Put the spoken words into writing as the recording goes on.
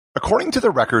According to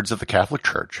the records of the Catholic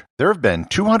Church, there have been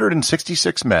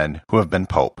 266 men who have been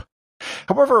pope.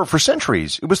 However, for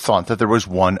centuries, it was thought that there was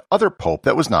one other pope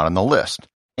that was not on the list,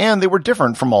 and they were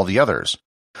different from all the others.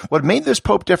 What made this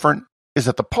pope different is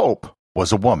that the pope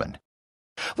was a woman.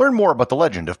 Learn more about the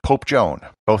legend of Pope Joan,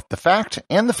 both the fact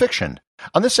and the fiction,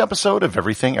 on this episode of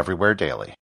Everything Everywhere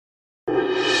Daily.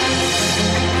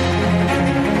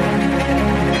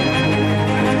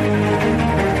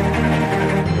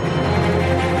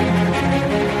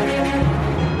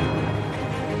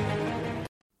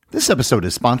 This episode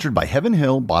is sponsored by Heaven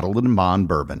Hill Bottled and Bond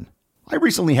Bourbon. I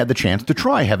recently had the chance to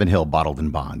try Heaven Hill Bottled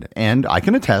and Bond, and I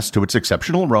can attest to its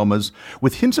exceptional aromas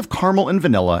with hints of caramel and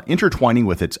vanilla intertwining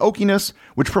with its oakiness,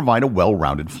 which provide a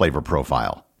well-rounded flavor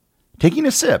profile. Taking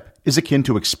a sip is akin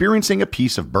to experiencing a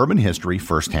piece of bourbon history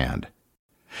firsthand.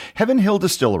 Heaven Hill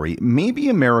Distillery may be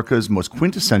America's most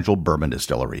quintessential bourbon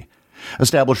distillery.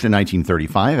 Established in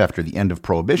 1935 after the end of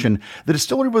Prohibition, the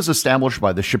distillery was established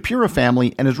by the Shapira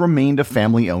family and has remained a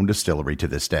family-owned distillery to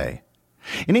this day.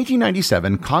 In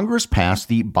 1897, Congress passed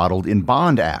the Bottled in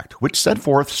Bond Act, which set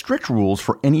forth strict rules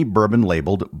for any bourbon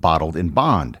labeled Bottled in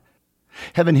Bond.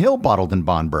 Heaven Hill Bottled in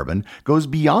Bond Bourbon goes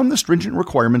beyond the stringent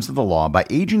requirements of the law by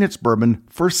aging its bourbon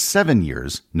for 7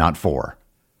 years, not 4.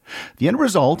 The end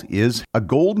result is a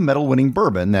gold medal-winning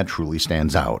bourbon that truly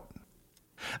stands out.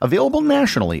 Available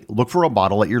nationally, look for a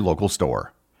bottle at your local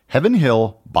store. Heaven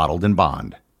Hill Bottled in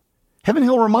Bond. Heaven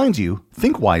Hill reminds you,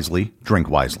 think wisely, drink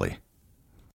wisely.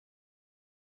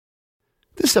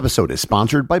 This episode is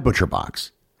sponsored by ButcherBox.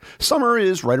 Summer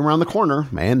is right around the corner,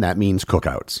 and that means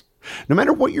cookouts. No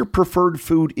matter what your preferred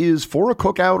food is for a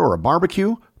cookout or a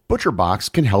barbecue,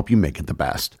 ButcherBox can help you make it the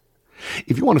best.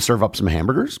 If you want to serve up some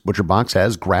hamburgers, ButcherBox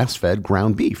has grass-fed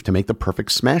ground beef to make the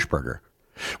perfect smash burger.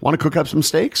 Want to cook up some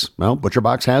steaks? Well,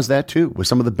 ButcherBox has that too, with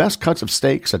some of the best cuts of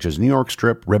steak such as New York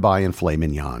strip, ribeye, and filet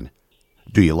mignon.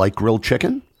 Do you like grilled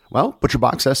chicken? Well,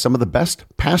 ButcherBox has some of the best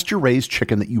pasture-raised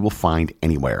chicken that you will find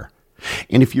anywhere.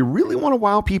 And if you really want to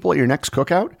wow people at your next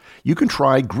cookout, you can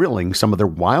try grilling some of their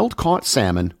wild-caught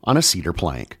salmon on a cedar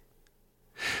plank.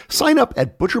 Sign up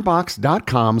at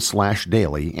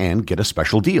butcherbox.com/daily and get a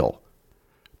special deal.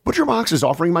 ButcherBox is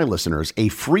offering my listeners a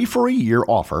free-for-a-year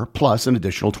offer plus an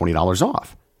additional $20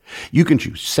 off. You can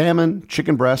choose salmon,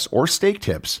 chicken breasts, or steak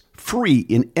tips free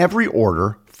in every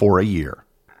order for a year.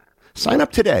 Sign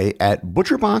up today at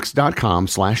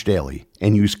butcherbox.com/daily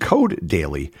and use code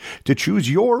DAILY to choose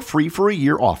your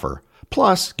free-for-a-year offer,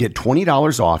 plus get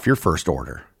 $20 off your first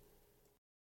order.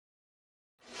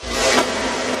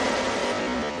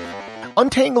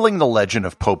 Untangling the legend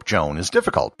of Pope Joan is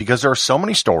difficult because there are so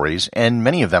many stories and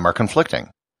many of them are conflicting.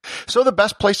 So the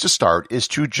best place to start is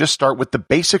to just start with the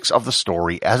basics of the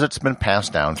story as it's been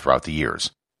passed down throughout the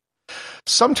years.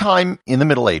 Sometime in the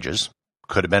Middle Ages,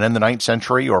 could have been in the 9th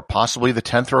century or possibly the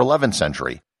 10th or 11th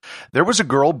century, there was a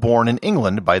girl born in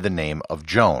England by the name of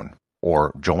Joan,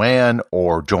 or Joanne,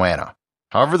 or Joanna.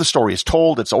 However the story is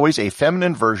told, it's always a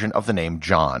feminine version of the name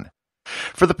John.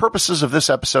 For the purposes of this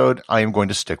episode, I am going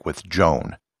to stick with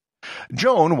Joan.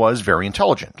 Joan was very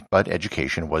intelligent, but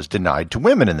education was denied to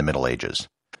women in the Middle Ages.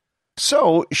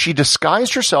 So she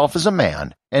disguised herself as a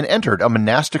man and entered a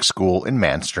monastic school in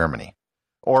Mainz, Germany.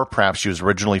 Or perhaps she was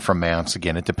originally from Mainz,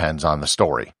 again it depends on the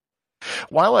story.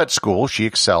 While at school, she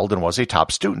excelled and was a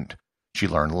top student. She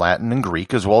learned Latin and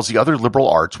Greek as well as the other liberal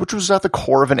arts, which was at the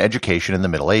core of an education in the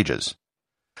Middle Ages.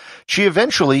 She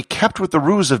eventually kept with the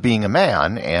ruse of being a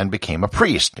man and became a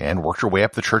priest and worked her way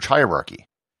up the church hierarchy.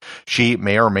 She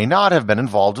may or may not have been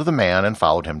involved with a man and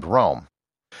followed him to Rome.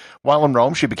 While in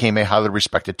Rome, she became a highly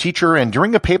respected teacher, and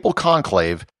during a papal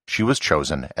conclave, she was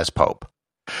chosen as pope.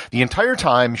 The entire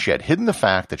time, she had hidden the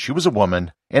fact that she was a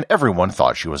woman, and everyone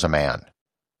thought she was a man.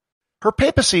 Her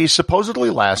papacy supposedly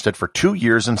lasted for 2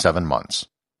 years and 7 months.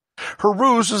 Her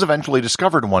ruse was eventually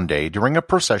discovered one day during a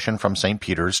procession from St.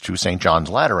 Peter's to St. John's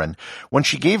Lateran when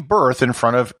she gave birth in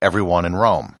front of everyone in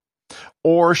Rome.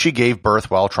 Or she gave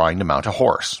birth while trying to mount a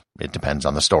horse. It depends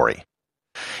on the story.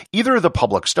 Either the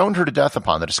public stoned her to death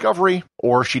upon the discovery,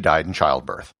 or she died in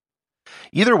childbirth.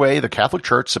 Either way, the Catholic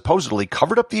Church supposedly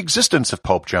covered up the existence of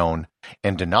Pope Joan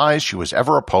and denies she was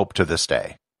ever a pope to this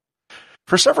day.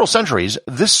 For several centuries,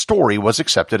 this story was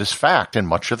accepted as fact in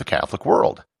much of the Catholic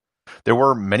world. There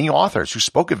were many authors who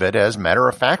spoke of it as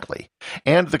matter-of-factly,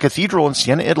 and the cathedral in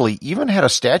Siena, Italy even had a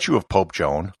statue of Pope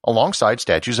Joan alongside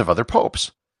statues of other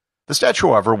popes. The statue,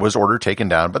 however, was ordered taken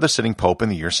down by the sitting pope in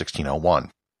the year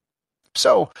 1601.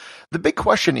 So, the big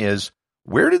question is,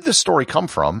 where did this story come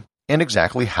from, and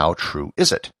exactly how true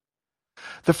is it?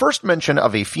 The first mention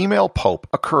of a female pope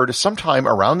occurred sometime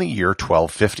around the year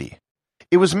 1250.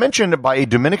 It was mentioned by a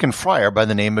Dominican friar by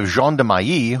the name of Jean de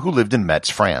Mailly, who lived in Metz,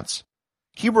 France.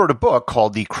 He wrote a book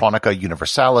called the Chronica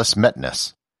Universalis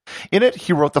Metnis. In it,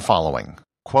 he wrote the following,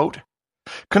 quote,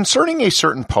 "Concerning a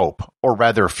certain pope, or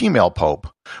rather female pope,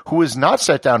 who is not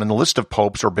set down in the list of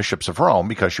popes or bishops of Rome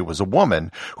because she was a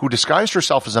woman, who disguised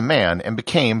herself as a man and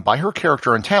became, by her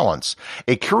character and talents,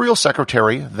 a curial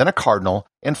secretary, then a cardinal,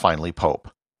 and finally pope.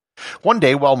 One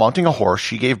day, while mounting a horse,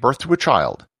 she gave birth to a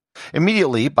child.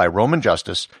 Immediately, by Roman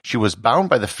justice, she was bound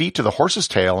by the feet to the horse's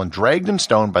tail and dragged and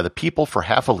stoned by the people for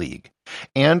half a league.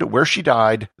 And where she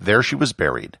died, there she was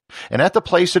buried. And at the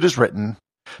place it is written,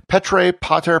 Petre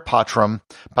pater patrum,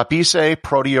 papice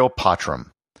protio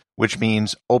patrum, which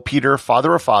means, O Peter,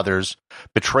 father of fathers,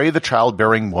 betray the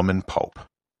childbearing woman pope."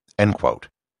 End quote.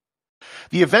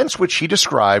 The events which he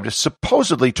described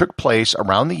supposedly took place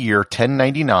around the year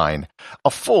 1099, a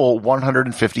full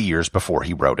 150 years before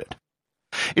he wrote it.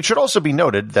 It should also be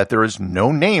noted that there is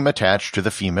no name attached to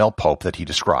the female pope that he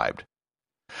described.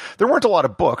 There weren't a lot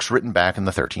of books written back in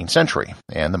the 13th century,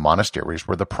 and the monasteries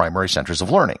were the primary centers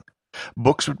of learning.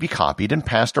 Books would be copied and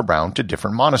passed around to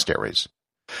different monasteries.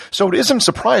 So it isn't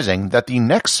surprising that the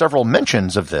next several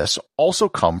mentions of this also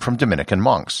come from Dominican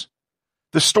monks.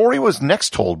 The story was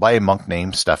next told by a monk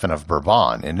named Stephen of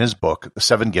Bourbon in his book The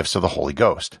 7 Gifts of the Holy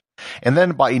Ghost, and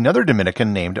then by another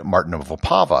Dominican named Martin of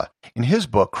Opava in his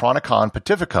book Chronicon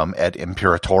Pontificum et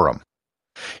Imperatorum.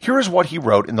 Here is what he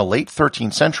wrote in the late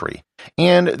 13th century,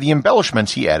 and the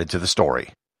embellishments he added to the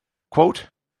story. Quote,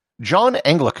 "John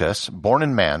Anglicus, born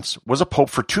in Mance, was a pope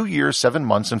for 2 years, 7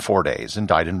 months, and 4 days, and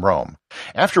died in Rome,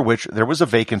 after which there was a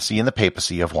vacancy in the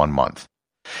papacy of 1 month.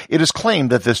 It is claimed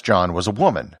that this John was a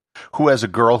woman, who as a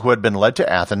girl who had been led to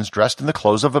Athens dressed in the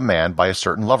clothes of a man by a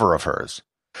certain lover of hers.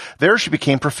 There she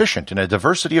became proficient in a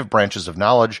diversity of branches of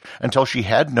knowledge until she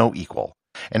had no equal,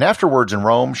 and afterwards in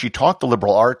Rome she taught the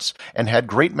liberal arts and had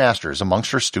great masters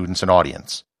amongst her students and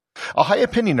audience. A high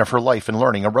opinion of her life and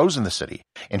learning arose in the city,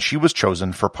 and she was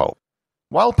chosen for pope.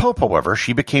 While pope, however,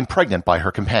 she became pregnant by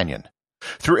her companion.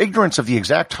 Through ignorance of the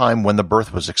exact time when the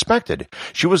birth was expected,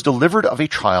 she was delivered of a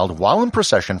child while in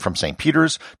procession from St.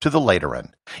 Peter's to the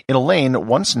Lateran, in a lane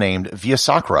once named Via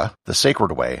Sacra, the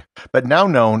Sacred Way, but now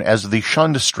known as the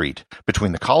Shunned Street,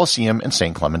 between the Colosseum and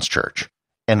St. Clement's Church."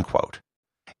 End quote.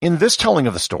 In this telling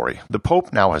of the story, the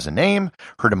pope now has a name,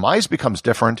 her demise becomes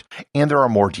different, and there are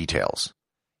more details.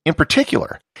 In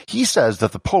particular, he says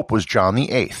that the pope was John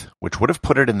VIII, which would have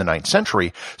put it in the 9th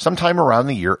century, sometime around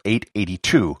the year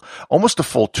 882, almost a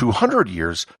full 200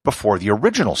 years before the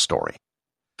original story.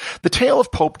 The tale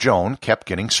of Pope Joan kept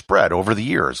getting spread over the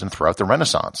years and throughout the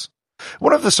Renaissance.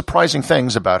 One of the surprising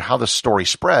things about how the story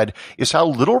spread is how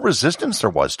little resistance there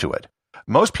was to it.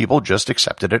 Most people just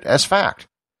accepted it as fact.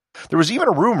 There was even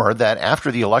a rumor that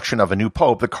after the election of a new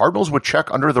pope, the cardinals would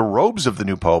check under the robes of the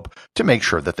new pope to make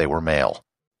sure that they were male.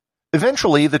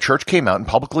 Eventually, the church came out and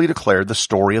publicly declared the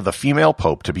story of the female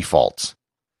pope to be false.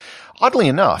 Oddly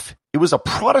enough, it was a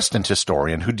Protestant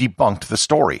historian who debunked the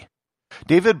story.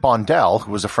 David Bondel,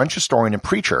 who was a French historian and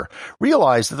preacher,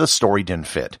 realized that the story didn't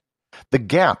fit. The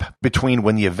gap between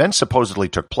when the event supposedly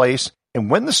took place and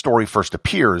when the story first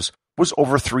appears was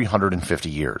over 350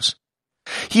 years.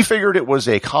 He figured it was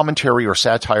a commentary or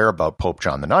satire about Pope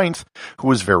John IX, who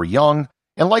was very young,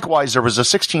 and likewise there was a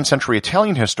 16th century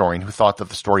Italian historian who thought that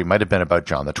the story might have been about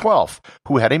John XII,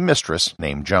 who had a mistress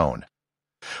named Joan.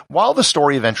 While the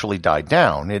story eventually died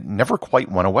down, it never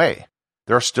quite went away.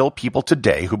 There are still people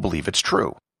today who believe it's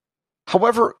true.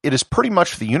 However, it is pretty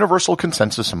much the universal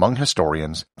consensus among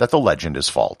historians that the legend is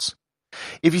false.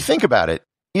 If you think about it,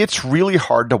 it's really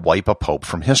hard to wipe a pope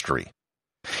from history.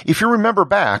 If you remember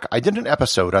back, I did an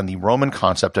episode on the Roman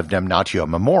concept of damnatio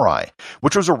memoriae,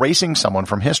 which was erasing someone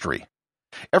from history.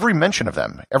 Every mention of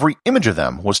them, every image of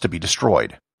them was to be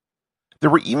destroyed. There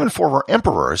were even former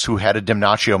emperors who had a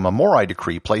damnatio memoriae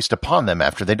decree placed upon them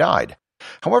after they died.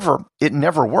 However, it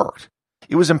never worked.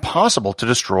 It was impossible to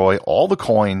destroy all the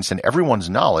coins and everyone's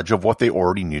knowledge of what they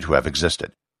already knew to have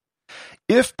existed.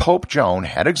 If Pope Joan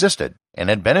had existed and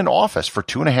had been in office for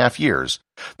 2.5 years,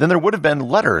 then there would have been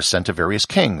letters sent to various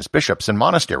kings, bishops, and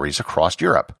monasteries across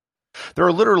Europe. There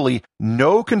are literally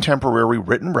no contemporary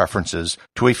written references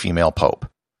to a female pope.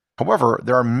 However,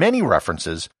 there are many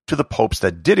references to the popes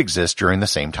that did exist during the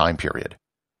same time period.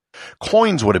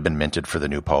 Coins would have been minted for the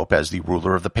new pope as the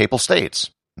ruler of the Papal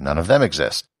States. None of them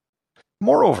exist.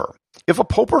 Moreover, if a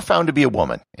pope were found to be a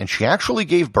woman, and she actually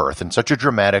gave birth in such a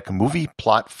dramatic movie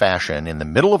plot fashion in the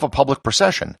middle of a public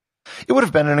procession, it would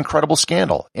have been an incredible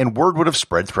scandal, and word would have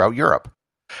spread throughout Europe.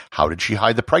 How did she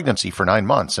hide the pregnancy for 9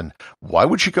 months, and why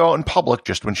would she go out in public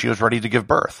just when she was ready to give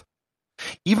birth?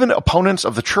 Even opponents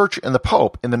of the Church and the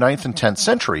Pope in the 9th and 10th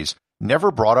centuries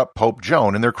never brought up Pope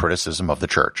Joan in their criticism of the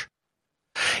Church.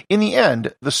 In the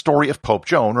end, the story of Pope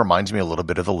Joan reminds me a little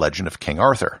bit of the legend of King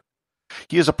Arthur.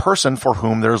 He is a person for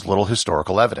whom there is little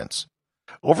historical evidence.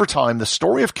 Over time, the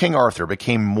story of King Arthur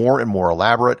became more and more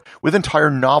elaborate, with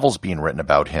entire novels being written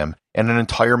about him and an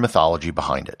entire mythology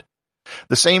behind it.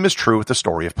 The same is true with the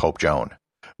story of Pope Joan.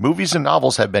 Movies and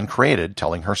novels have been created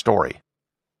telling her story.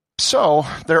 So,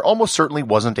 there almost certainly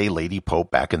wasn't a lady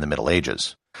pope back in the Middle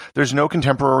Ages. There's no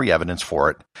contemporary evidence for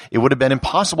it. It would have been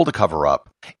impossible to cover up,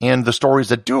 and the stories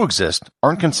that do exist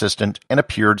aren't consistent and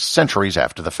appeared centuries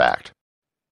after the fact.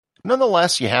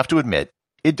 Nonetheless, you have to admit,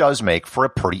 it does make for a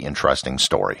pretty interesting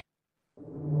story.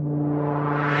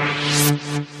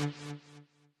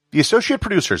 The associate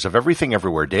producers of Everything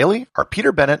Everywhere Daily are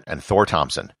Peter Bennett and Thor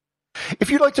Thompson. If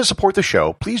you'd like to support the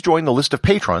show, please join the list of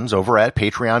patrons over at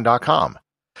patreon.com.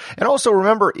 And also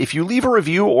remember, if you leave a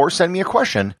review or send me a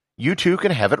question, you too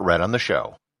can have it read on the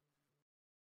show.